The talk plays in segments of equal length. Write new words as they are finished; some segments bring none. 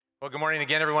Well, good morning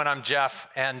again, everyone. I'm Jeff,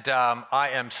 and I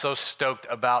am so stoked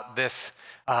about this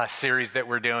series that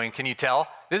we're doing. Can you tell?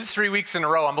 This is 3 weeks in a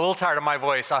row. I'm a little tired of my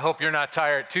voice. I hope you're not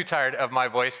too tired of my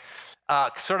voice.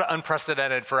 Sort of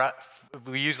unprecedented for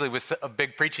we usually with a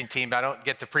big preaching team, I don't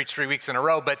get to preach 3 weeks in a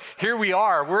row, but here we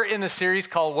are. We're in the series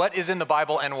called What is in the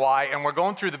Bible and Why, and we're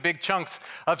going through the big chunks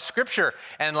of Scripture.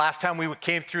 And last time we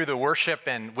came through the worship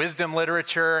and wisdom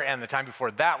literature, and the time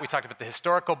before that we talked about the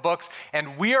historical books,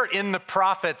 and we are in the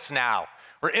prophets now.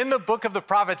 We're in the book of the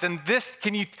prophets, and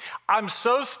I'm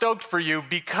so stoked for you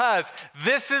because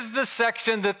this is the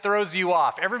section that throws you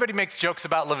off. Everybody makes jokes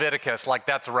about Leviticus, like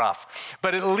that's rough.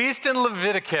 But at least in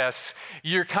Leviticus,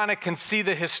 you kind of can see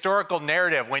the historical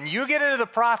narrative. When you get into the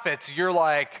prophets, you're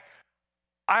like,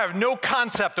 I have no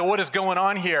concept of what is going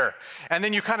on here. And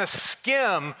then you kind of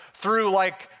skim through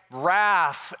like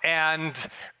wrath and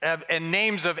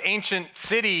names of ancient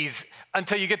cities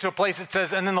until you get to a place that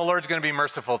says, and then the Lord's going to be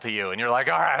merciful to you. And you're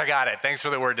like, all right, I got it. Thanks for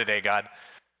the word today, God.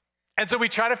 And so we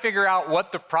try to figure out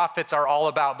what the prophets are all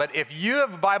about. But if you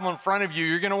have a Bible in front of you,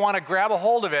 you're going to want to grab a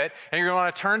hold of it, and you're going to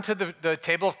want to turn to the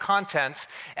table of contents.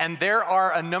 And there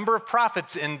are a number of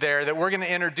prophets in there that we're going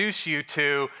to introduce you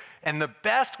to. And the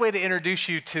best way to introduce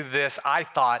you to this, I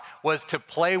thought, was to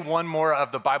play one more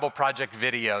of the Bible Project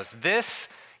videos. This,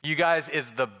 you guys,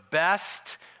 is the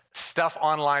best stuff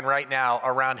online right now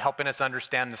around helping us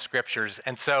understand the scriptures.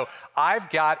 And so we've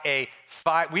got a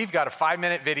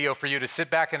 5-minute video for you to sit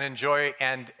back and enjoy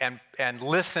and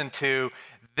listen to.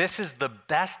 This is the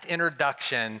best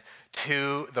introduction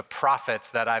to the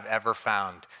prophets that I've ever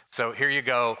found. So here you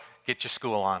go. Get your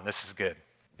school on. This is good.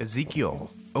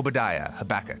 Ezekiel, Obadiah,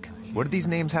 Habakkuk. What do these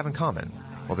names have in common?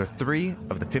 Well, they're 3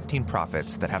 of the 15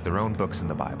 prophets that have their own books in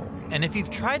the Bible. And if you've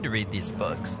tried to read these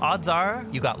books, odds are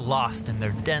you got lost in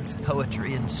their dense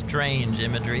poetry and strange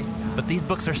imagery. But these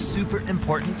books are super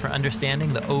important for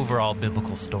understanding the overall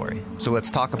biblical story. So let's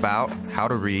talk about how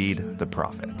to read the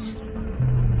prophets.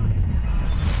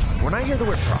 When I hear the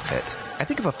word prophet, I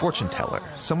think of a fortune teller,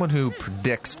 someone who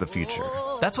predicts the future.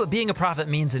 That's what being a prophet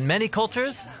means in many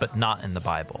cultures, but not in the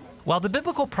Bible. While the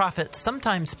biblical prophets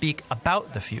sometimes speak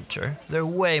about the future, they're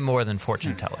way more than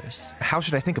fortune tellers. How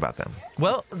should I think about them?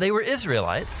 Well, they were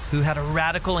Israelites who had a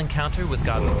radical encounter with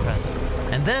God's presence,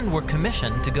 and then were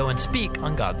commissioned to go and speak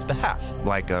on God's behalf.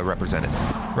 Like a representative.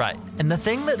 Right. And the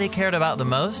thing that they cared about the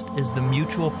most is the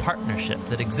mutual partnership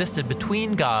that existed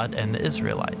between God and the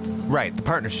Israelites. Right, the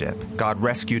partnership. God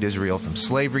rescued Israel from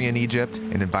slavery in Egypt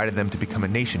and invited them to become a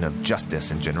nation of justice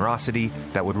and generosity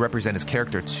that would represent his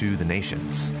character to the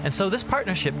nations. And so this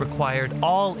partnership required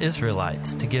all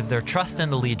Israelites to give their trust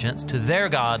and allegiance to their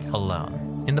God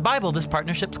alone. In the Bible, this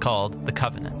partnership's called the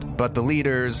covenant. But the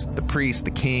leaders, the priests,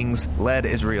 the kings, led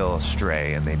Israel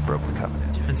astray, and they broke the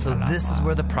covenant. And so this is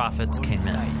where the prophets came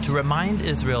in, to remind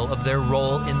Israel of their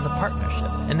role in the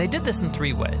partnership. And they did this in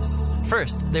 3 ways.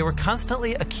 First, they were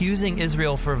constantly accusing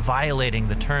Israel for violating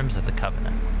the terms of the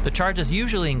covenant. The charges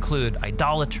usually include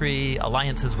idolatry,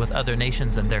 alliances with other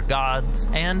nations and their gods,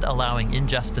 and allowing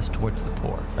injustice towards the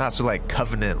poor. So like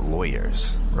covenant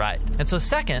lawyers. Right. And so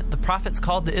second, the prophets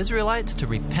called the Israelites to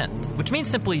repent, which means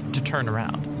simply to turn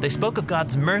around. They spoke of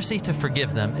God's mercy to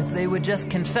forgive them if they would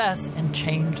just confess and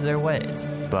change their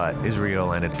ways. But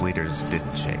Israel and its leaders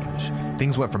didn't change.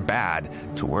 Things went from bad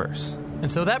to worse.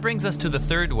 And so that brings us to the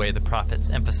third way the prophets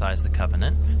emphasized the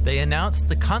covenant. They announced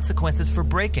the consequences for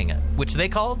breaking it, which they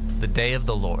called the day of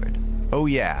the Lord. Oh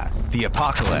yeah, the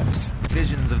apocalypse.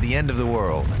 Visions of the end of the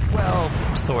world.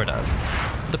 Well, sort of.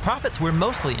 The prophets were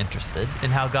mostly interested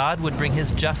in how God would bring his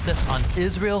justice on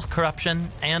Israel's corruption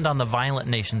and on the violent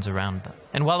nations around them.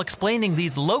 And while explaining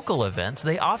these local events,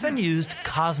 they often used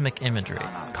cosmic imagery.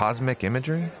 Cosmic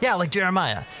imagery? Yeah, like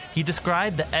Jeremiah. He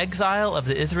described the exile of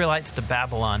the Israelites to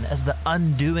Babylon as the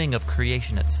undoing of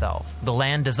creation itself. The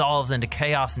land dissolves into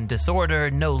chaos and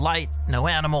disorder, no light, no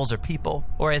animals or people.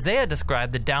 Or Isaiah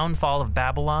described the downfall of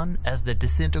Babylon as the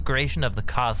disintegration of the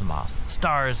cosmos,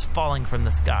 stars falling from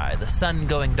the sky, the sun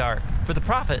going dark. For the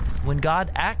prophets, when God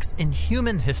acts in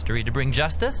human history to bring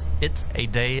justice, it's a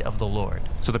day of the Lord.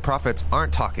 So the prophets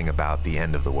aren't talking about the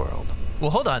end of the world. Well,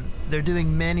 hold on. They're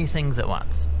doing many things at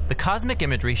once. The cosmic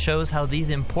imagery shows how these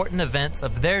important events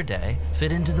of their day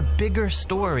fit into the bigger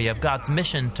story of God's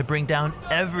mission to bring down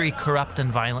every corrupt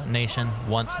and violent nation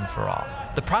once and for all.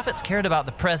 The prophets cared about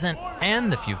the present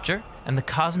and the future, and the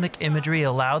cosmic imagery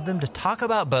allowed them to talk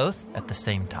about both at the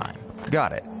same time.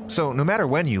 Got it. So no matter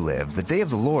when you live, the day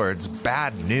of the Lord's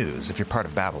bad news if you're part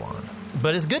of Babylon.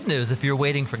 But it's good news if you're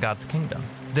waiting for God's kingdom.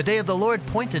 The day of the Lord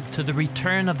pointed to the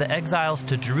return of the exiles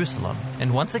to Jerusalem,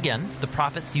 and once again, the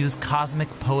prophets use cosmic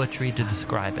poetry to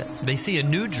describe it. They see a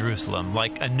new Jerusalem,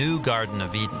 like a new Garden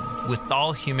of Eden, with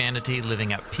all humanity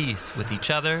living at peace with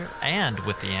each other and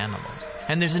with the animals.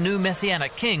 And there's a new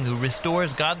Messianic king who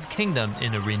restores God's kingdom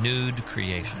in a renewed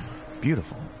creation.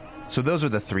 Beautiful. So those are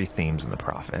the three themes in the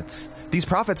prophets. These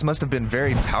prophets must have been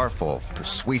very powerful,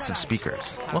 persuasive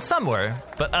speakers. Well, some were,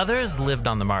 but others lived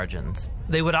on the margins.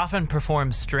 They would often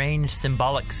perform strange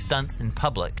symbolic stunts in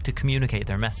public to communicate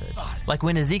their message. Like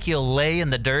when Ezekiel lay in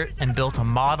the dirt and built a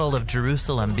model of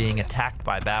Jerusalem being attacked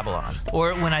by Babylon.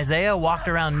 Or when Isaiah walked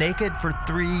around naked for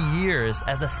 3 years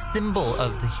as a symbol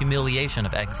of the humiliation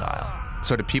of exile.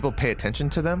 So do people pay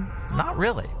attention to them? Not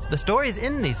really. The stories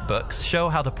in these books show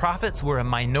how the prophets were a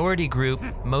minority group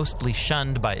mostly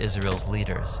shunned by Israel's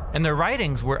leaders. And their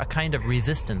writings were a kind of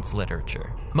resistance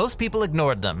literature. Most people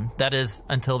ignored them, that is,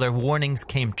 until their warnings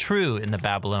came true in the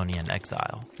Babylonian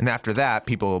exile. And after that,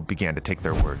 people began to take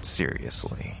their words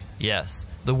seriously. Yes,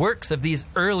 the works of these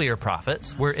earlier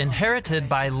prophets were inherited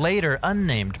by later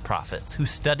unnamed prophets who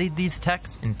studied these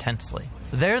texts intensely.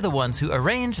 They're the ones who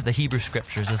arranged the Hebrew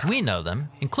scriptures as we know them,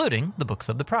 including the books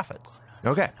of the prophets.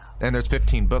 Okay, and there's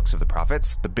 15 books of the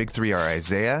prophets. The big three are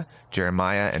Isaiah,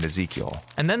 Jeremiah, and Ezekiel.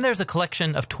 And then there's a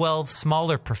collection of 12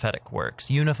 smaller prophetic works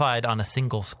unified on a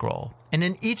single scroll. And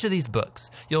in each of these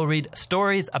books, you'll read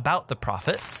stories about the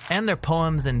prophets and their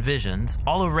poems and visions,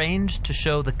 all arranged to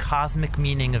show the cosmic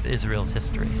meaning of Israel's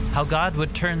history. How God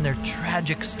would turn their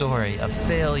tragic story of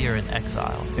failure and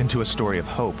exile into a story of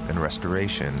hope and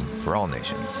restoration for all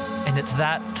nations. And it's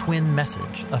that twin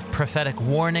message of prophetic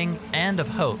warning and of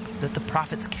hope that the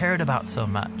prophets cared about so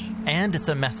much. And it's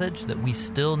a message that we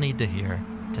still need to hear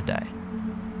today.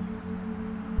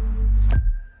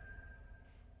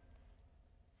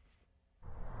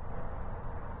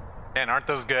 Man, aren't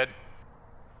those good?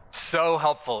 So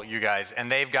helpful, you guys. And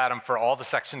they've got them for all the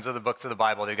sections of the books of the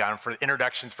Bible. They've got them for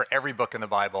introductions for every book in the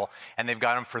Bible. And they've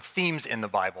got them for themes in the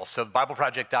Bible. So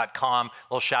BibleProject.com, a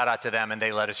little shout out to them. And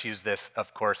they let us use this,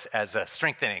 of course, as a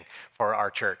strengthening for our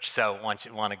church. So want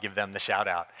to give them the shout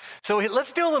out. So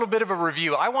let's do a little bit of a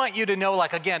review. I want you to know,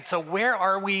 again, so where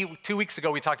are we? 2 weeks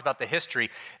ago, we talked about the history.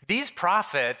 These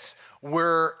prophets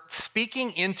were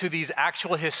speaking into these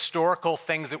actual historical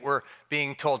things that were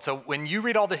being told. So when you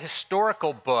read all the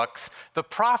historical books, the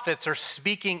prophets are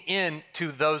speaking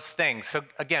into those things. So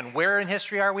again, where in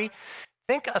history are we?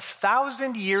 Think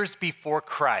 1,000 years before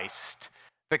Christ,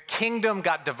 the kingdom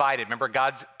got divided. Remember,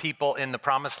 God's people in the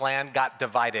promised land got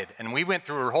divided. And we went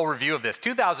through a whole review of this.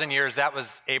 2,000 years, that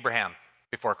was Abraham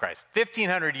before Christ.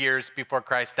 1,500 years before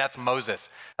Christ, that's Moses.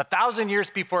 1,000 years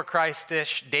before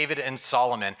Christ-ish, David and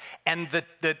Solomon. And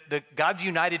the God's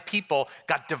united people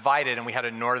got divided, and we had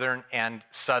a northern and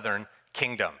southern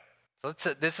kingdom.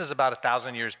 So this is about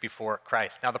 1,000 years before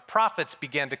Christ. Now, the prophets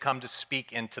began to come to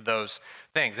speak into those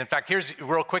things. In fact, here's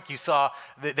real quick, you saw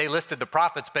they listed the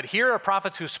prophets, but here are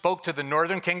prophets who spoke to the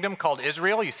northern kingdom called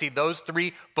Israel. You see those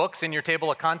 3 books in your table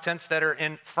of contents that are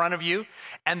in front of you.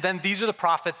 And then these are the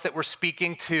prophets that were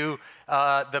speaking to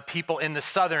the people in the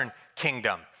southern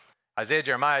kingdom. Isaiah,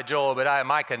 Jeremiah, Joel, Obadiah,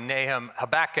 Micah, Nahum,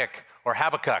 Habakkuk, or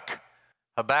Habakkuk.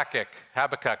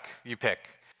 Habakkuk, you pick.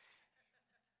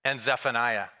 And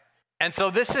Zephaniah. And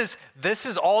so this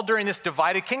is all during this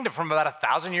divided kingdom from about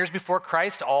 1,000 years before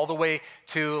Christ all the way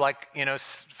to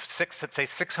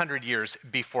 600 years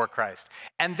before Christ.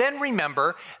 And then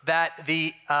remember that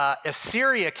the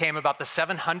Assyria came about the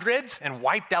 700s and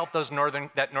wiped out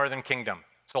that northern kingdom.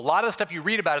 So a lot of the stuff you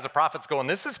read about as the prophets going,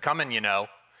 this is coming,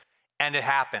 and it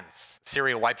happens.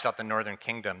 Assyria wipes out the northern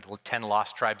kingdom, the 10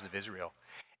 lost tribes of Israel.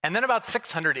 And then about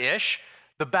 600-ish,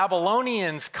 the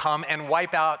Babylonians come and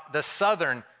wipe out the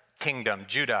southern kingdom,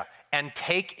 Judah, and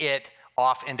take it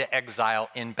off into exile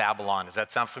in Babylon. Does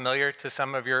that sound familiar to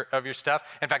some of your stuff?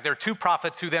 In fact, there are 2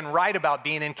 prophets who then write about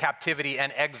being in captivity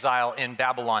and exile in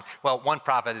Babylon. Well, one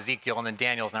prophet, Ezekiel, and then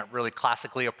Daniel's not really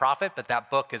classically a prophet, but that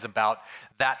book is about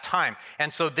that time.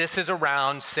 And so this is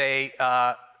around, say,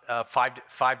 5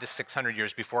 to 600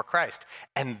 years before Christ.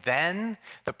 And then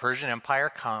the Persian Empire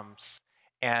comes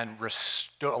and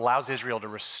allows Israel to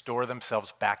restore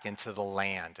themselves back into the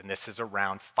land. And this is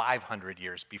around 500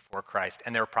 years before Christ.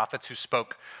 And there are prophets who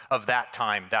spoke of that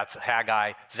time. That's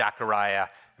Haggai, Zechariah,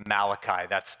 Malachi.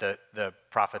 That's the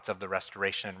prophets of the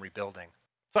restoration and rebuilding.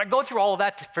 So I go through all of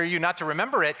that for you not to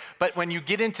remember it, but when you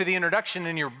get into the introduction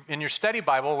in your study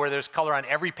Bible, where there's color on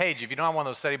every page, if you don't have one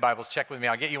of those study Bibles, check with me,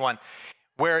 I'll get you one,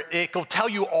 where it will tell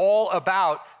you all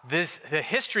about the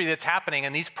history that's happening,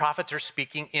 and these prophets are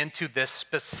speaking into this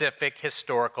specific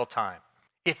historical time.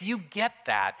 If you get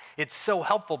that, it's so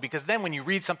helpful because then when you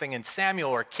read something in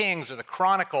Samuel or Kings or the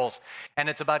Chronicles and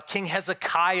it's about King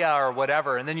Hezekiah or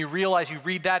whatever, and then you realize you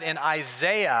read that in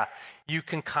Isaiah, you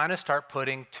can kind of start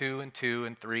putting 2 and 2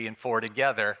 and 3 and 4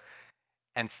 together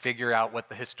and figure out what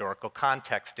the historical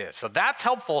context is. So that's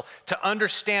helpful to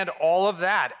understand all of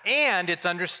that. And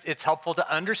it's helpful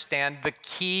to understand the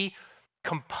key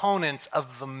components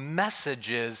of the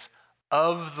messages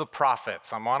of the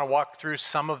prophets. I want to walk through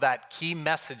some of that key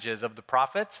messages of the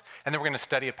prophets, and then we're going to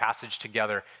study a passage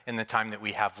together in the time that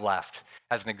we have left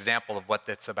as an example of what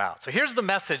that's about. So here's the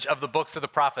message of the books of the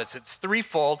prophets. It's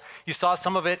threefold. You saw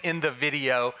some of it in the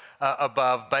video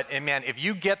above, but man, if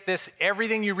you get this,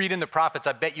 everything you read in the prophets,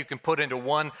 I bet you can put into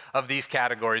one of these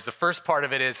categories. The first part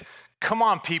of it is, come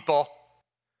on, people,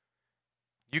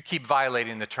 you keep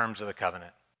violating the terms of the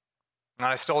covenant. And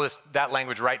I stole that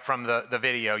language right from the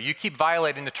video. You keep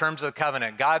violating the terms of the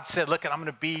covenant. God said, look, I'm going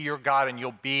to be your God and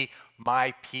you'll be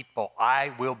my people.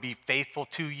 I will be faithful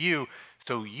to you.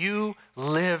 So you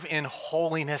live in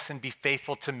holiness and be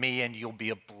faithful to me and you'll be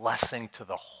a blessing to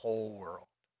the whole world.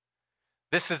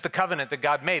 This is the covenant that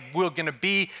God made. We're going to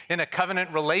be in a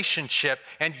covenant relationship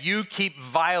and you keep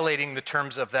violating the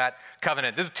terms of that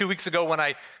covenant. This is 2 weeks ago when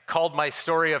I called my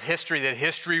story of history that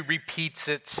history repeats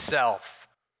itself.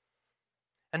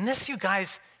 And this, you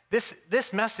guys,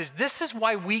 this message, this is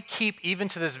why we keep, even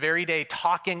to this very day,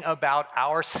 talking about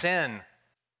our sin.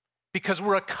 Because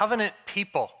we're a covenant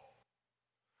people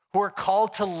who are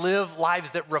called to live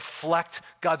lives that reflect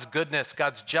God's goodness,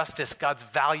 God's justice, God's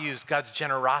values, God's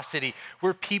generosity.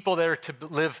 We're people that are to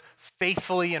live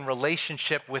faithfully in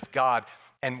relationship with God,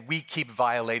 and we keep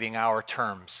violating our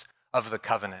terms of the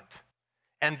covenant.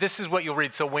 And this is what you'll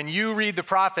read. So when you read the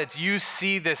prophets, you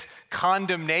see this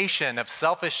condemnation of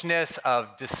selfishness,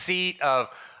 of deceit, of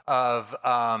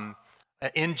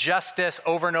injustice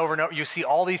over and over and over. You see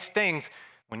all these things.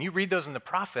 When you read those in the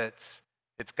prophets,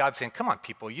 it's God saying, come on,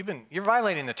 people, you're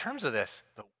violating the terms of this.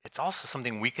 But it's also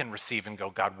something we can receive and go,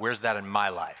 God, where's that in my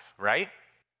life, right?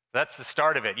 That's the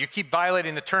start of it. You keep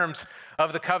violating the terms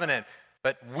of the covenant,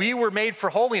 but we were made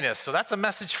for holiness. So that's a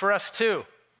message for us too.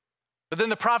 But then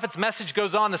the prophet's message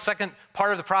goes on. The second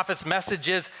part of the prophet's message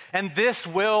is, and this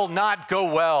will not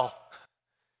go well.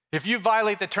 If you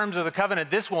violate the terms of the covenant,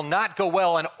 this will not go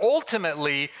well. And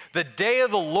ultimately, the day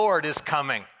of the Lord is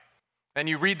coming. And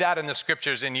you read that in the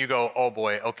scriptures and you go, oh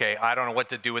boy, okay, I don't know what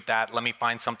to do with that. Let me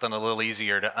find something a little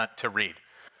easier to read.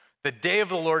 The day of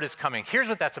the Lord is coming. Here's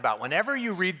what that's about. Whenever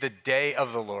you read the day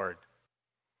of the Lord,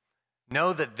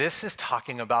 know that this is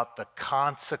talking about the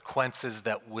consequences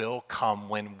that will come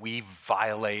when we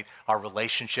violate our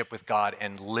relationship with God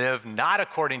and live not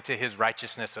according to his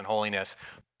righteousness and holiness,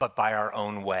 but by our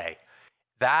own way.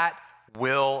 That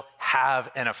will have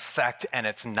an effect and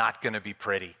it's not going to be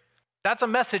pretty. That's a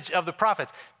message of the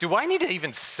prophets. Do I need to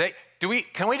even say,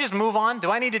 can we just move on?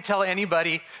 Do I need to tell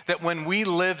anybody that when we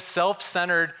live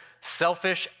self-centered,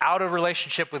 selfish, out of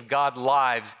relationship with God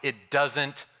lives, it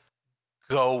doesn't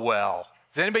go well?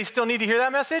 Does anybody still need to hear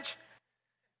that message?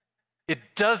 It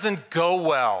doesn't go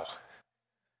well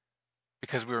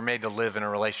because we were made to live in a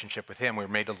relationship with him. We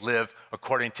were made to live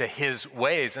according to his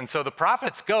ways. And so the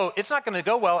prophets go, it's not going to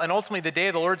go well, and ultimately the day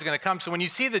of the Lord is going to come. So when you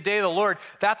see the day of the Lord,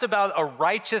 that's about a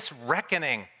righteous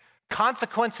reckoning.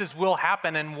 Consequences will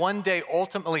happen, and one day,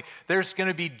 ultimately, there's going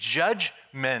to be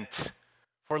judgment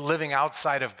for living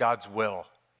outside of God's will.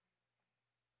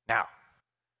 Now,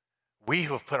 we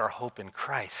who have put our hope in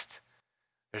Christ,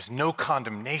 there's no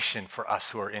condemnation for us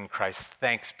who are in Christ.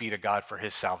 Thanks be to God for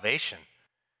his salvation.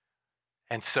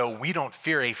 And so we don't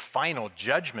fear a final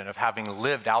judgment of having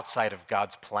lived outside of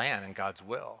God's plan and God's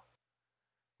will.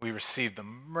 We receive the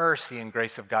mercy and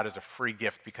grace of God as a free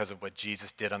gift because of what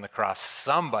Jesus did on the cross.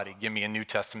 Somebody give me a New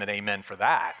Testament amen for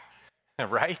that,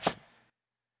 right?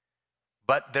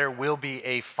 But there will be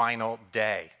a final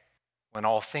day when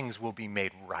all things will be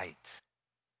made right.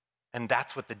 And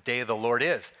that's what the day of the Lord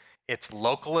is. It's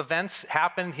local events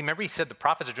happen. Remember, he said the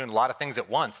prophets are doing a lot of things at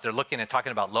once. They're looking and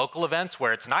talking about local events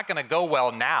where it's not going to go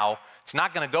well now. It's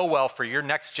not going to go well for your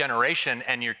next generation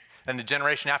and the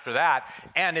generation after that.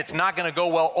 And it's not going to go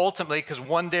well ultimately because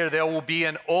one day there will be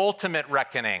an ultimate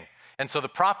reckoning. And so the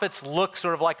prophets look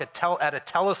sort of like at a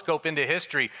telescope into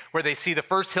history where they see the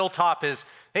first hilltop is,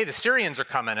 hey, the Syrians are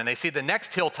coming. And they see the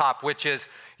next hilltop, which is,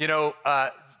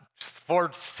 4,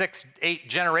 6, 8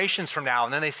 generations from now.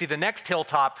 And then they see the next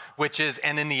hilltop, which is,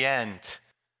 and in the end,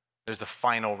 there's a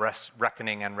final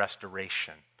reckoning and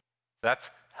restoration.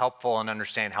 That's helpful in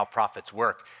understanding how prophets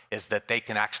work, is that they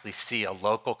can actually see a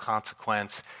local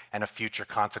consequence and a future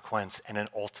consequence and an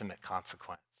ultimate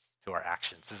consequence to our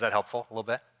actions. Is that helpful a little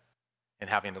bit? in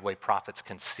having the way prophets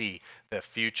can see the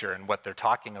future and what they're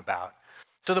talking about.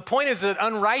 So the point is that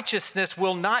unrighteousness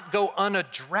will not go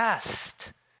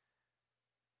unaddressed.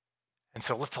 And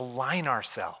so let's align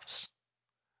ourselves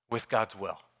with God's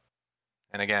will.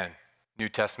 And again, New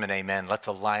Testament amen. Let's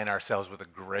align ourselves with the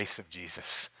grace of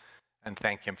Jesus and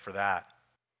thank him for that.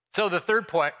 So the third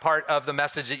part of the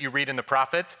message that you read in the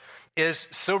prophets is,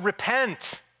 so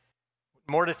repent.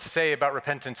 More to say about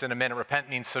repentance in a minute. Repent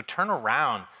means so turn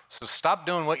around. So stop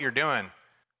doing what you're doing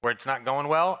where it's not going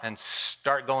well and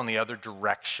start going the other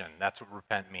direction. That's what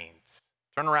repent means.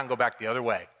 Turn around, go back the other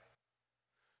way.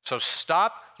 So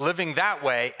stop living that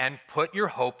way and put your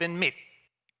hope in me.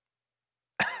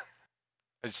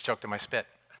 I just choked on my spit.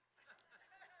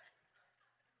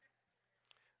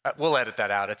 We'll edit that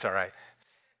out. It's all right.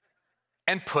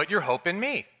 And put your hope in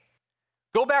me.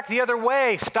 Go back the other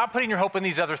way. Stop putting your hope in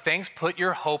these other things. Put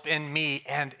your hope in me.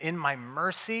 And in my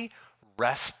mercy,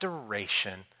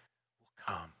 restoration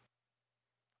will come.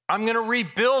 I'm going to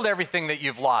rebuild everything that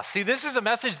you've lost. See, this is a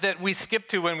message that we skip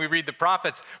to when we read the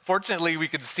prophets. Fortunately, we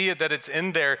can see it, that it's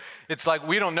in there. It's like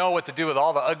we don't know what to do with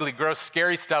all the ugly, gross,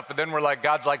 scary stuff. But then we're like,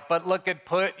 God's like, but look at,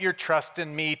 put your trust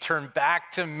in me. Turn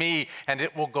back to me, and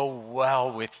it will go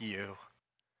well with you.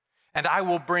 And I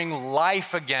will bring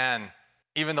life again,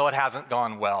 even though it hasn't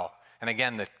gone well. And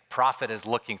again, the prophet is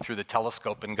looking through the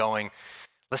telescope and going,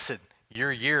 listen,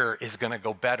 your year is going to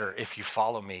go better if you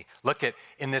follow me. Look at,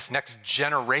 in this next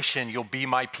generation, you'll be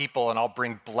my people and I'll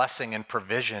bring blessing and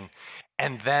provision.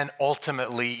 And then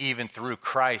ultimately, even through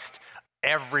Christ,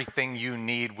 everything you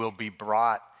need will be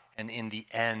brought. And in the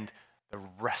end, the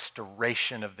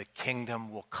restoration of the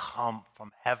kingdom will come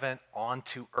from heaven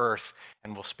onto earth,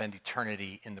 and we'll spend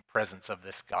eternity in the presence of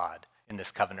this God in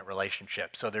this covenant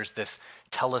relationship. So there's this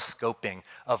telescoping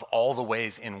of all the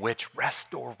ways in which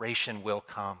restoration will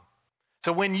come.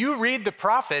 So when you read the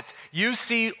prophets, you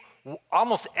see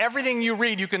almost everything you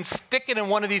read, you can stick it in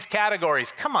one of these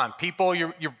categories. Come on, people,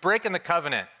 you're breaking the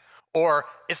covenant. Or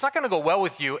it's not going to go well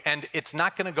with you, and it's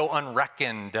not going to go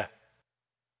unreckoned.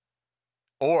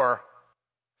 Or,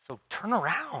 so turn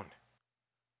around.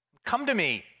 Come to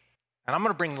me, and I'm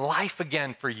going to bring life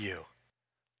again for you.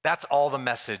 That's all the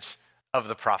message of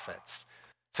the prophets.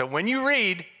 So when you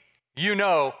read, you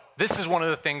know this is one of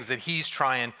the things that he's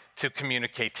trying to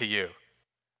communicate to you.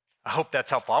 I hope that's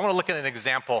helpful. I want to look at an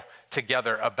example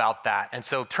together about that. And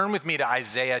so turn with me to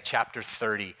Isaiah chapter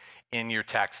 30 in your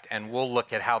text, and we'll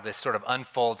look at how this sort of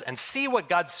unfolds and see what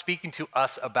God's speaking to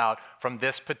us about from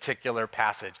this particular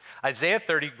passage. Isaiah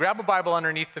 30, grab a Bible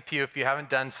underneath the pew if you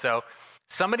haven't done so.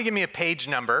 Somebody give me a page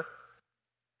number.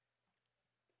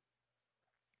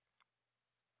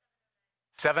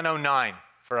 709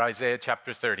 for Isaiah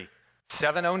chapter 30.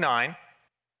 709.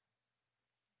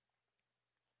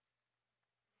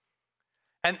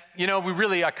 And, you know,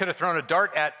 I could have thrown a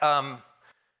dart at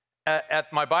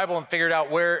my Bible and figured out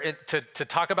where to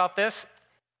talk about this.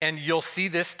 And you'll see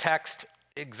this text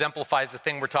exemplifies the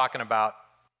thing we're talking about.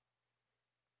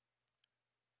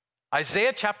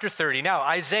 Isaiah chapter 30. Now,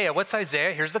 Isaiah, what's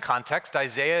Isaiah? Here's the context.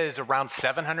 Isaiah is around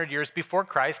 700 years before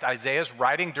Christ. Isaiah is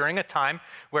writing during a time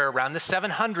where around the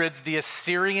 700s, the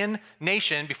Assyrian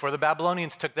nation, before the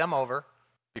Babylonians took them over,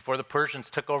 before the Persians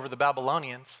took over the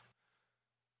Babylonians.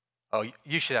 Oh,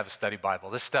 you should have a study Bible.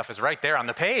 This stuff is right there on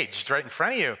the page. It's right in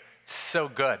front of you. So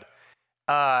good.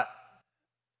 So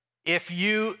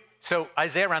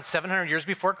Isaiah around 700 years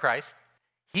before Christ,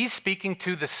 he's speaking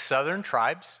to the southern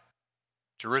tribes,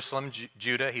 Jerusalem,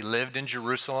 Judah. He lived in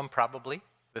Jerusalem probably,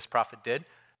 this prophet did.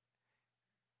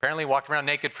 Apparently walked around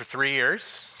naked for 3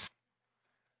 years.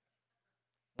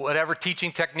 Whatever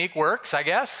teaching technique works, I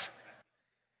guess.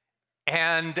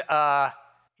 And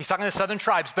he's talking to the southern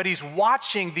tribes, but he's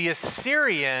watching the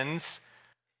Assyrians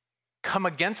come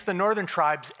against the northern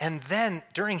tribes, and then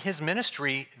during his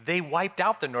ministry, they wiped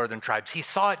out the northern tribes. He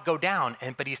saw it go down,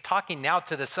 but he's talking now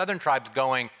to the southern tribes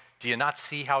going, do you not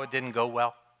see how it didn't go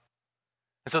well?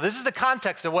 And so this is the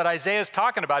context of what Isaiah is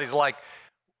talking about. He's like,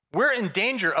 we're in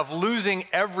danger of losing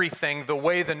everything the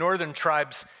way the northern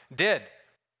tribes did.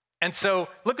 And so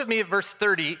look with me at verse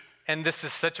 30, and this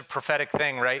is such a prophetic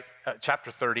thing, right?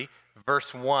 Chapter 30.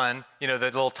 Verse 1, the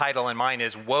little title in mine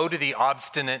is, Woe to the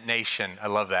Obstinate Nation. I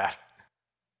love that.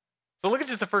 So look at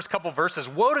just the first couple verses.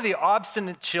 Woe to the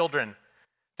obstinate children,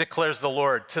 declares the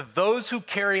Lord, to those who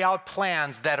carry out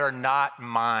plans that are not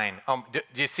mine. Do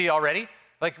you see already?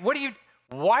 Like, why?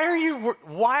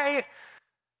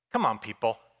 Come on,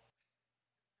 people.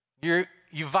 You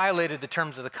violated the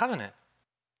terms of the covenant.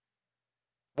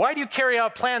 Why do you carry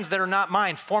out plans that are not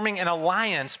mine, forming an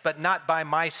alliance but not by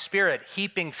my spirit,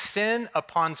 heaping sin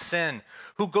upon sin,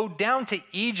 who go down to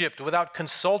Egypt without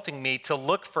consulting me to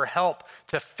look for help,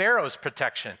 to Pharaoh's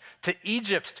protection, to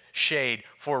Egypt's shade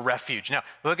for refuge? Now,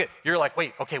 you're like,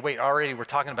 wait, already we're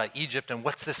talking about Egypt, and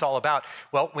what's this all about?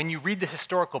 Well, when you read the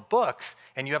historical books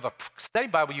and you have a study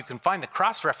Bible, you can find the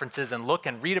cross references and look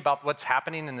and read about what's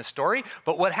happening in the story.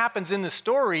 But what happens in the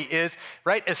story is,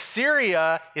 right,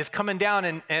 Assyria is coming down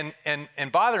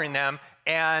and bothering them,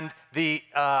 and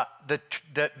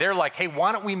they're like, hey,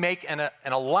 why don't we make an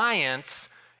alliance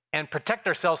and protect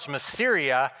ourselves from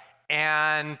Assyria?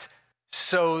 And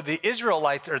so the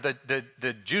Israelites, or the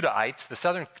Judahites, the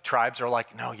southern tribes, are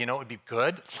like, no, it would be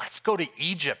good? Let's go to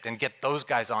Egypt and get those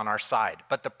guys on our side.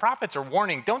 But the prophets are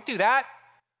warning, don't do that.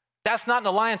 That's not an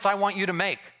alliance I want you to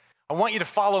make. I want you to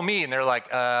follow me. And they're like,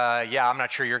 yeah, I'm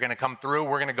not sure you're going to come through.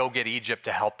 We're going to go get Egypt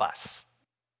to help us.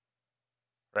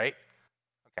 Right?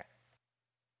 Okay.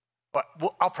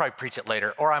 Well, I'll probably preach it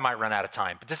later, or I might run out of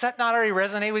time. But does that not already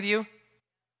resonate with you?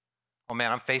 Oh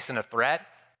man, I'm facing a threat.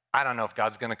 I don't know if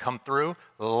God's going to come through.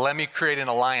 Let me create an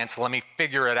alliance. Let me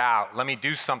figure it out. Let me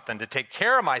do something to take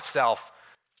care of myself.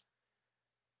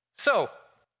 So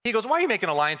he goes, why are you making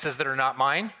alliances that are not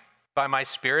mine? By my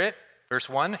spirit. Verse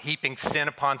 1, heaping sin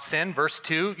upon sin. Verse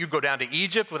 2, you go down to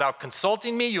Egypt without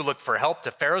consulting me. You look for help,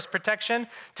 to Pharaoh's protection,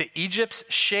 to Egypt's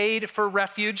shade for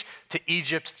refuge, to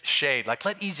Egypt's shade. Like,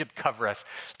 let Egypt cover us.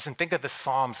 Listen, think of the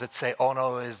Psalms that say, oh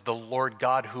no, it is the Lord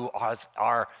God who is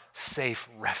our safe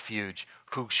refuge,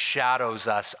 who shadows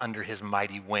us under his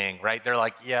mighty wing, right? They're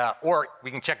like, yeah, or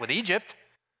we can check with Egypt,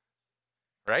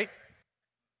 right?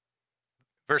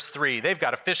 Verse 3, they've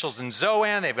got officials in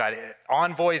Zoan, they've got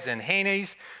envoys in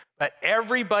Hanes, but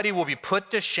everybody will be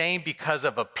put to shame because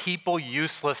of a people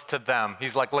useless to them.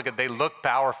 He's like, look, they look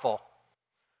powerful,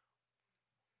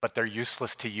 but they're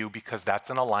useless to you because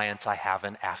that's an alliance I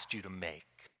haven't asked you to make.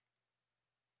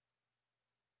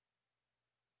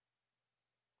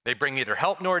 They bring neither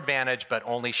help nor advantage, but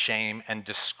only shame and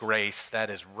disgrace.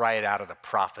 That is right out of the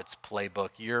prophet's playbook.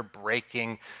 You're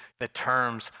breaking the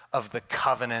terms of the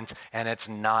covenant, and it's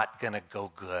not going to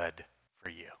go good for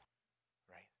you.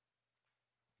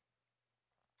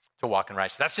 To walk in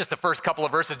righteousness. That's just the first couple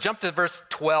of verses. Jump to verse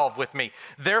 12 with me.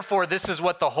 Therefore, this is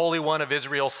what the Holy One of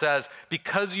Israel says.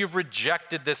 Because you've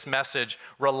rejected this message,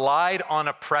 relied on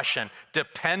oppression,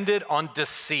 depended on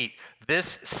deceit,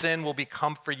 this sin will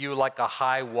become for you like a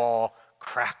high wall,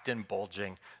 cracked and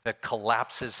bulging, that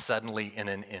collapses suddenly in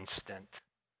an instant.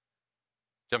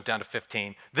 Jump down to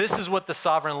 15. This is what the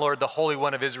sovereign Lord, the Holy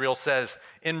One of Israel says.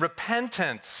 In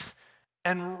repentance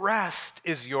and rest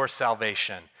is your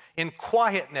salvation. In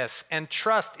quietness and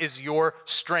trust is your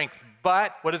strength.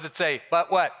 But, what does it say? But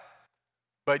what?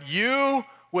 But you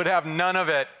would have none of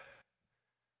it.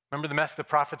 Remember the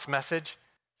prophet's message?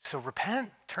 So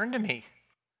repent, turn to me,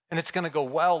 and it's going to go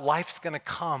well. Life's going to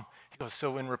come. He goes,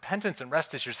 so in repentance and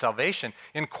rest is your salvation.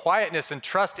 In quietness and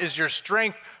trust is your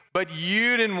strength. But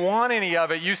you didn't want any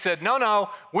of it. You said, no,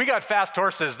 we got fast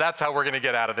horses. That's how we're going to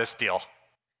get out of this deal.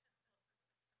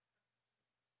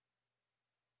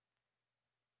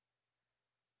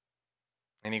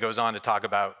 And he goes on to talk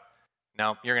about,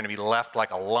 no, you're going to be left like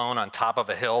alone on top of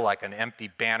a hill, like an empty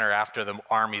banner after the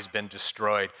army's been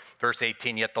destroyed. Verse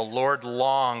 18, yet the Lord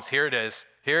longs. Here it is.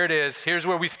 Here's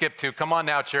where we skip to. Come on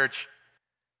now, church.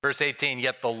 Verse 18,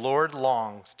 yet the Lord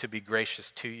longs to be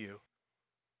gracious to you.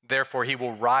 Therefore, he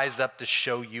will rise up to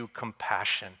show you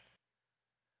compassion.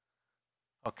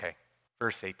 Okay,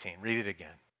 verse 18, read it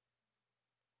again.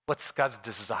 What's God's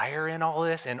desire in all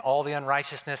this, and all the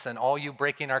unrighteousness, and all you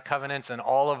breaking our covenants, and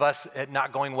all of us it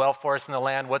not going well for us in the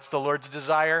land? What's the Lord's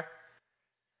desire?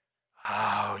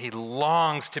 Oh, he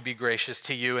longs to be gracious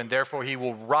to you, and therefore he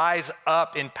will rise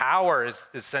up in power, is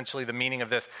essentially the meaning of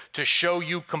this, to show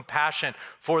you compassion.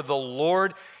 For the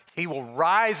Lord, he will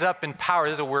rise up in power.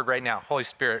 There's a word right now, Holy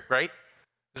Spirit, right?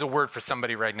 There's a word for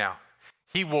somebody right now.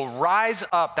 He will rise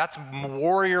up, that's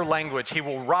warrior language. He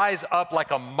will rise up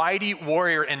like a mighty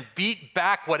warrior and beat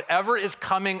back whatever is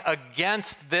coming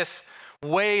against this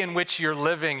way in which you're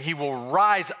living. He will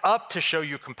rise up to show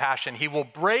you compassion. He will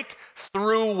break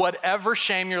through whatever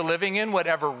shame you're living in,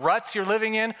 whatever ruts you're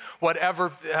living in,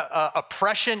 whatever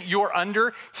oppression you're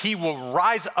under. He will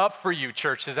rise up for you,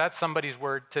 church. Is that somebody's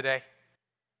word today?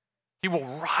 He will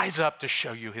rise up to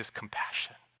show you his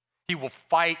compassion. He will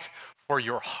fight for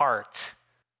your heart.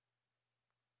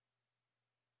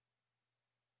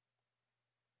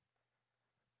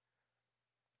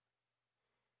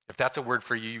 If that's a word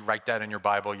for you, you write that in your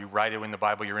Bible. You write it in the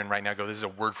Bible you're in right now. Go, this is a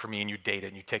word for me, and you date it,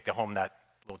 and you take home that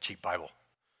little cheap Bible.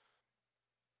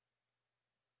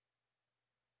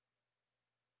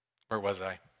 Where was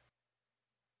I?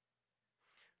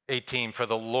 18, for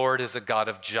the Lord is a God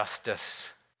of justice.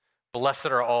 Blessed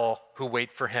are all who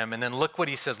wait for him. And then look what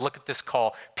he says. Look at this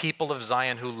call. People of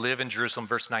Zion who live in Jerusalem,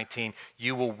 verse 19,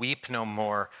 you will weep no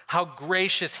more. How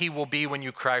gracious he will be when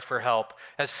you cry for help.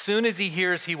 As soon as he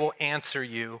hears, he will answer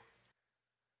you.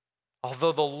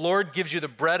 Although the Lord gives you the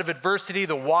bread of adversity,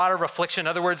 the water of affliction, in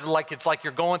other words, it's like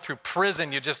you're going through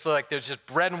prison. You just like there's just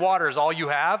bread and water is all you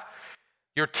have.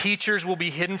 Your teachers will be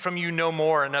hidden from you no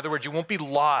more. In other words, you won't be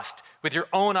lost. With your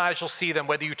own eyes you'll see them.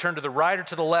 Whether you turn to the right or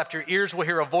to the left, your ears will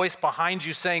hear a voice behind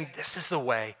you saying, this is the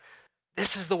way.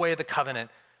 This is the way of the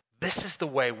covenant. This is the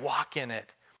way. Walk in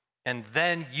it. And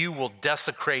then you will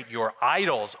desecrate your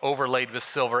idols overlaid with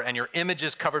silver and your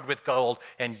images covered with gold,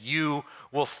 and you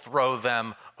will throw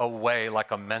them away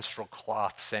like a menstrual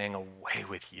cloth, saying, away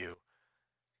with you.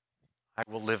 I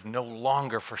will live no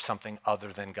longer for something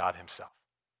other than God himself.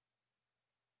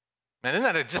 Man,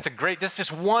 isn't that just a great, this is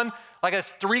just one, like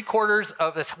it's 3/4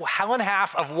 of this,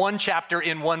 1/2 of one chapter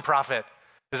in one prophet.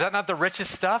 Is that not the richest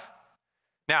stuff?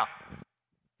 Now,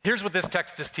 here's what this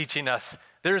text is teaching us.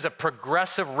 There's a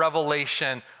progressive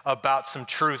revelation about some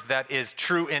truth that is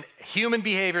true in human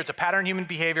behavior. It's a pattern in human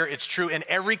behavior. It's true in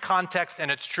every context,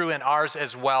 and it's true in ours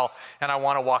as well. And I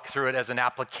want to walk through it as an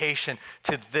application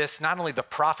to this, not only the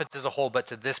prophets as a whole, but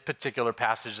to this particular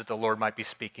passage that the Lord might be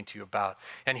speaking to you about.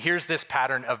 And here's this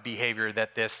pattern of behavior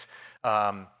that this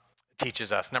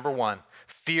teaches us. Number one,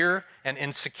 fear and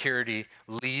insecurity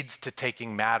leads to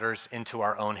taking matters into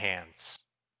our own hands.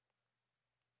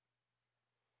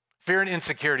 Fear and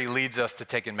insecurity leads us to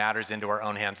taking matters into our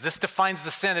own hands. This defines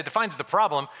the sin. It defines the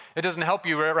problem. It doesn't help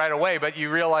you right away, but you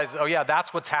realize, oh yeah,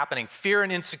 that's what's happening. Fear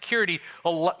and insecurity,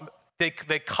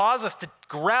 they cause us to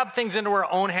grab things into our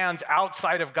own hands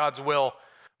outside of God's will.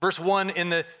 Verse 1 in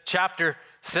the chapter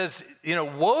says,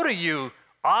 woe to you,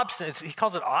 obstinate. He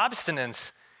calls it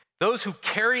obstinance. Those who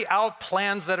carry out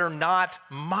plans that are not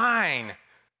mine.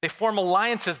 They form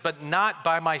alliances, but not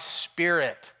by my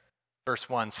spirit, verse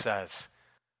 1 says.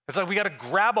 It's like we got to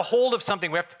grab a hold of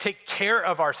something. We have to take care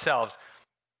of ourselves.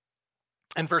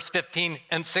 And verse 15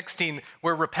 and 16,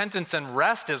 where repentance and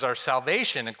rest is our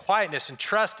salvation and quietness and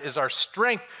trust is our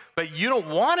strength, but you don't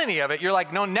want any of it. You're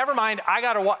like, no, never mind. I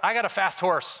got a fast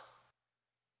horse.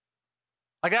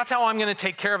 Like that's how I'm going to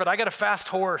take care of it. I got a fast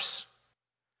horse.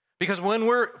 Because when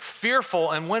we're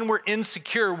fearful and when we're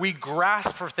insecure, we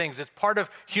grasp for things. It's part of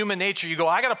human nature. You go,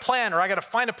 I got a plan, or I got to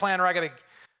find a plan, or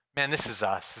man, this is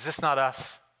us. Is this not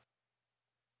us?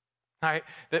 All right,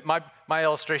 my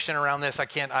illustration around this, I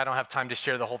don't have time to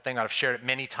share the whole thing. I've shared it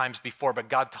many times before, but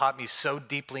God taught me so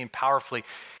deeply and powerfully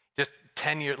just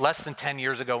less than 10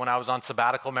 years ago when I was on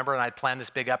sabbatical, remember, and I planned this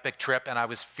big epic trip, and I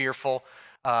was fearful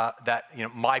that,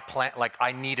 my plan, like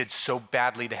I needed so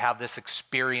badly to have this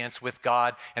experience with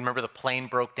God. And remember the plane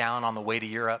broke down on the way to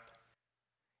Europe?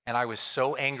 And I was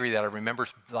so angry that I remember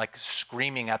like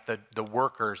screaming at the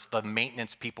workers, the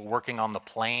maintenance people working on the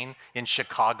plane in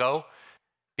Chicago,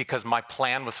 because my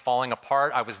plan was falling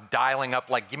apart. I was dialing up,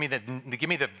 like, give me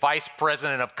the vice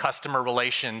president of customer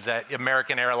relations at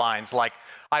American Airlines. Like,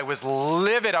 I was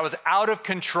livid. I was out of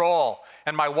control.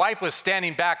 And my wife was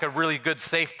standing back a really good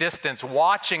safe distance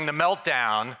watching the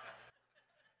meltdown.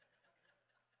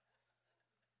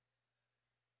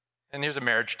 And here's a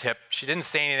marriage tip. She didn't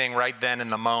say anything right then in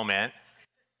the moment,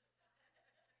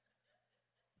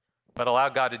 but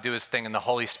allowed God to do his thing. And the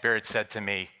Holy Spirit said to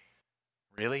me,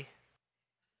 really?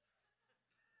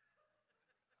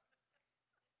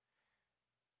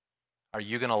 Are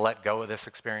you going to let go of this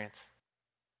experience?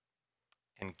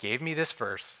 And gave me this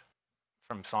verse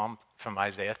from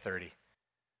Isaiah 30.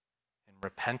 And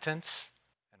repentance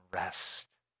and rest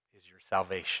is your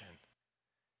salvation.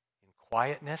 In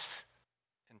quietness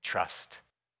and trust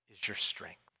is your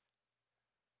strength.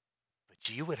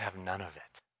 But you would have none of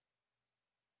it.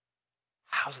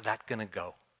 How's that going to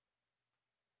go?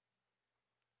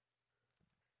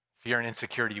 Fear and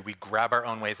insecurity, we grab our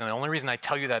own ways. And the only reason I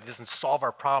tell you that, it doesn't solve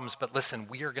our problems, but listen,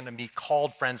 we are going to be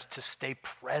called, friends, to stay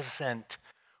present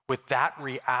with that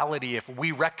reality. If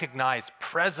we recognize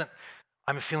present,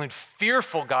 I'm feeling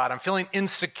fearful, God, I'm feeling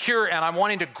insecure, and I'm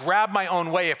wanting to grab my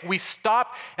own way. If we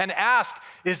stop and ask,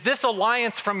 is this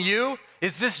alliance from you?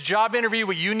 Is this job interview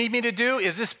what you need me to do?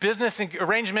 Is this business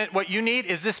arrangement what you need?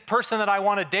 Is this person that I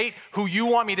want to date who you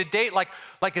want me to date? Like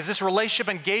is this relationship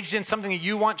engaged in something that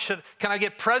you want? Can I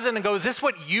get present and go, is this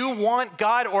what you want,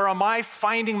 God? Or am I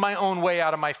finding my own way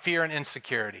out of my fear and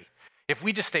insecurity? If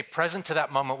we just stay present to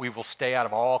that moment, we will stay out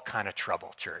of all kind of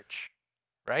trouble, church,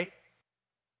 right?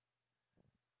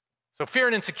 So fear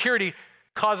and insecurity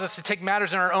cause us to take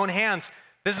matters in our own hands.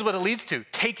 this is what it leads to.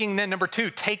 Number two,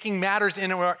 taking matters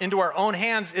into our own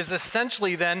hands is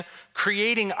essentially then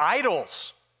creating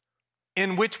idols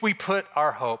in which we put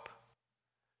our hope.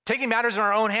 Taking matters in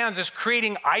our own hands is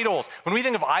creating idols. When we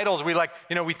think of idols, we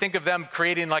think of them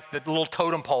creating like the little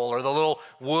totem pole or the little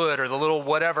wood or the little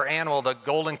whatever animal, the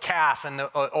golden calf in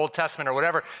the Old Testament or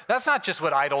whatever. That's not just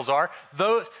what idols are.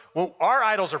 Our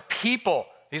idols are people.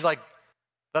 That's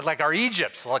like our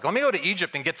Egypts. Like, let me go to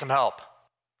Egypt and get some help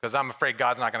because I'm afraid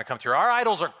God's not going to come through. Our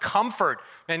idols are comfort.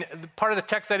 And part of the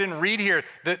text I didn't read here,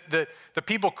 the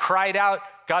people cried out.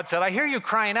 God said, I hear you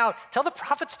crying out. Tell the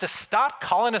prophets to stop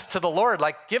calling us to the Lord.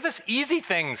 Like, give us easy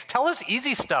things. Tell us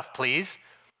easy stuff, please.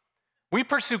 We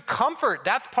pursue comfort.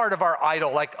 That's part of our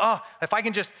idol. Like, if I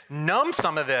can just numb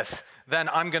some of this, then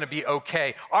I'm going to be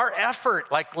okay. Our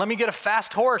effort, like, let me get a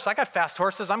fast horse. I got fast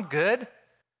horses. I'm good.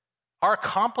 Our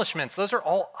accomplishments, those are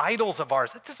all idols of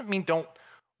ours. That doesn't mean don't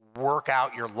work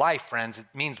out your life, friends. It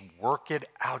means work it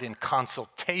out in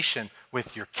consultation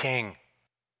with your King.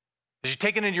 As you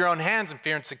take it into your own hands in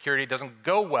fear and security, it doesn't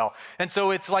go well. And so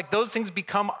it's like those things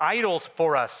become idols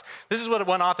for us. This is what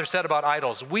one author said about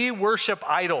idols. We worship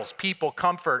idols, people,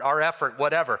 comfort, our effort,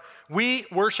 whatever. We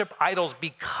worship idols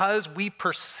because we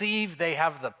perceive they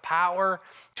have the power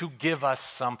to give us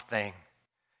something.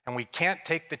 And we can't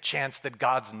take the chance that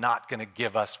God's not going to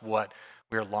give us what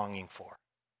we're longing for.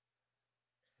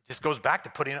 It just goes back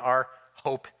to putting our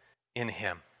hope in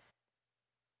him.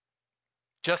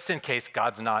 Just in case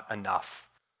God's not enough.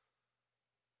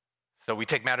 So we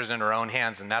take matters into our own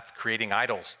hands, and that's creating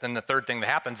idols. Then the third thing that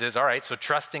happens is, all right, so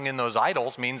trusting in those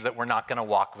idols means that we're not going to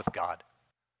walk with God.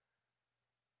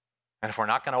 And if we're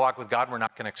not going to walk with God, we're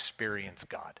not going to experience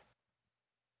God.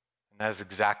 And that is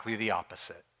exactly the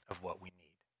opposite of what we need.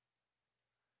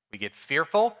 We get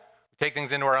fearful, we take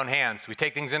things into our own hands. We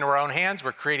take things into our own hands,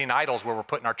 we're creating idols where we're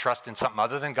putting our trust in something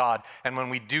other than God. And when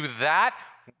we do that,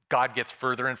 God gets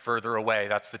further and further away.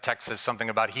 That's the text says something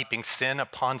about heaping sin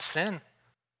upon sin.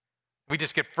 We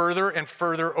just get further and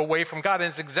further away from God.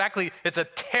 And it's a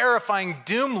terrifying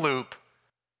doom loop.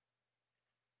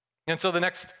 And so the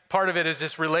next part of it is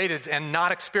just related. And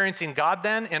not experiencing God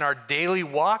then in our daily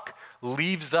walk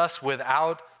leaves us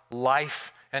without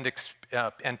life and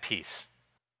peace.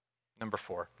 Number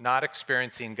 4, not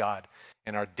experiencing God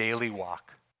in our daily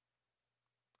walk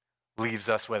leaves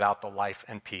us without the life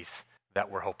and peace that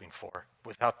we're hoping for,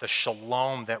 without the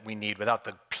shalom that we need, without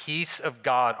the peace of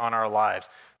God on our lives,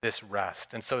 this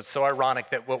rest. And so it's so ironic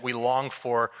that what we long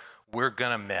for, we're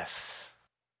going to miss.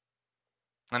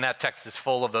 And that text is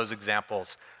full of those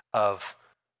examples of,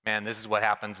 man, this is what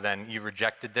happens then. You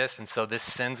rejected this, and so this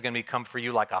sin's going to become for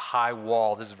you like a high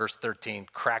wall. This is verse 13,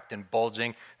 cracked and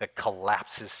bulging, that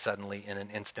collapses suddenly in an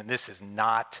instant. This is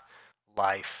not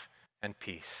life and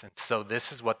peace. And so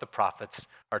this is what the prophets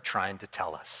are trying to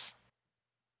tell us.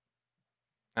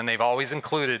 And they've always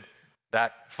included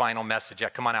that final message. Yeah,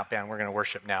 come on out, band. We're going to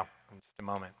worship now in just a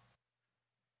moment.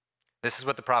 This is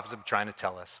what the prophets are trying to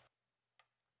tell us.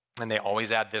 And they always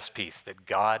add this piece, that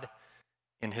God,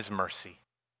 in his mercy,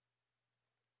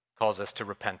 calls us to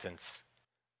repentance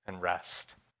and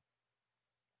rest.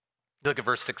 Look at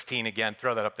verse 16 again.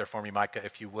 Throw that up there for me, Micah,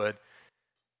 if you would.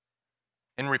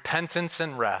 In repentance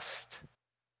and rest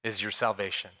is your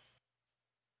salvation.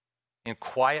 In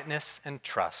quietness and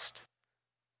trust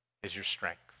is your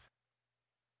strength.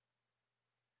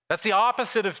 That's the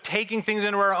opposite of taking things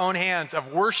into our own hands,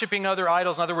 of worshiping other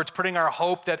idols. In other words, putting our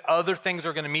hope that other things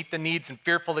are going to meet the needs and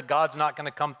fearful that God's not going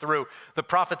to come through. The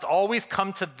prophets always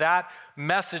come to that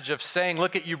message of saying,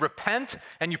 look, at you repent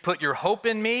and you put your hope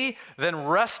in me, then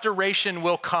restoration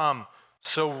will come.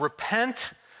 So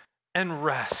repent and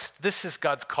rest. This is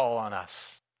God's call on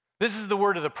us. This is the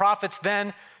word of the prophets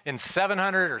then in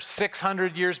 700 or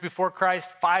 600 years before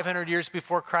Christ, 500 years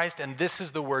before Christ, and this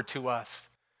is the word to us.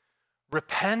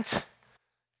 Repent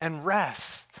and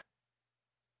rest.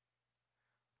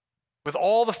 With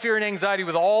all the fear and anxiety,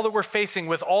 with all that we're facing,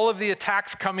 with all of the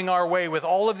attacks coming our way, with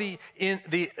all of that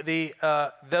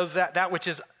which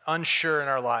is unsure in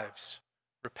our lives,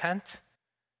 repent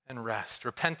and rest.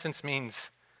 Repentance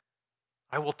means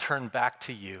I will turn back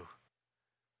to you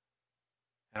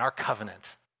and our covenant,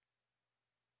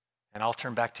 and I'll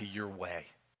turn back to your way,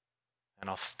 and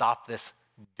I'll stop this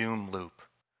doom loop,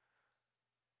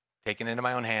 taking it into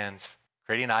my own hands,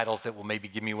 creating idols that will maybe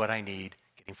give me what I need,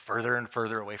 getting further and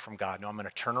further away from God. No, I'm going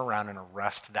to turn around and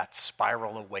arrest that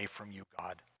spiral away from you,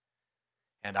 God.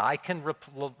 And I can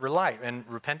rely, and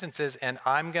repentance is, and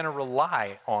I'm going to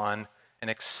rely on and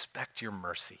expect your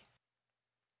mercy.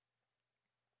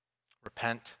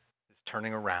 Repent is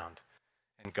turning around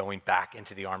and going back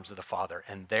into the arms of the Father.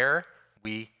 And there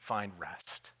we find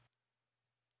rest.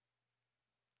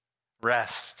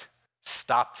 Rest.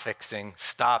 Stop fixing,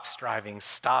 stop striving,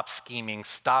 stop scheming,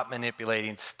 stop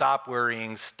manipulating, stop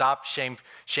worrying, stop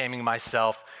shaming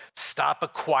myself, stop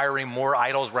acquiring more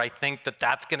idols where I think that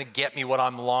that's going to get me what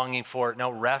I'm longing for.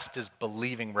 No, rest is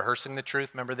believing, rehearsing the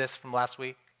truth. Remember this from last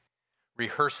week?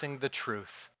 Rehearsing the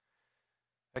truth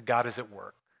that God is at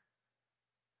work,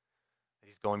 that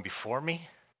he's going before me,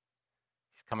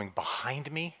 he's coming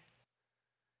behind me,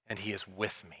 and he is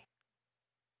with me.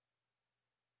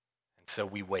 And so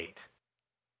we wait.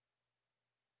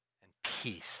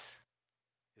 Peace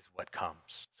is what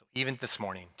comes. So even this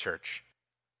morning, church,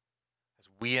 as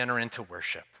we enter into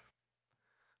worship,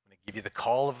 I'm going to give you the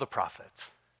call of the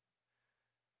prophets.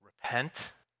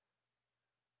 Repent,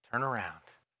 turn around,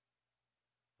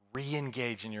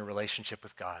 re-engage in your relationship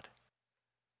with God,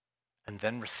 and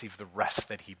then receive the rest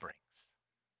that he brings.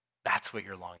 That's what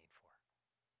you're longing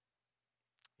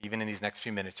for. Even in these next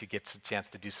few minutes, you get a chance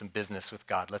to do some business with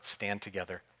God. Let's stand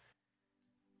together.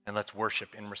 And let's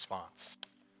worship in response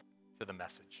to the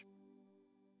message.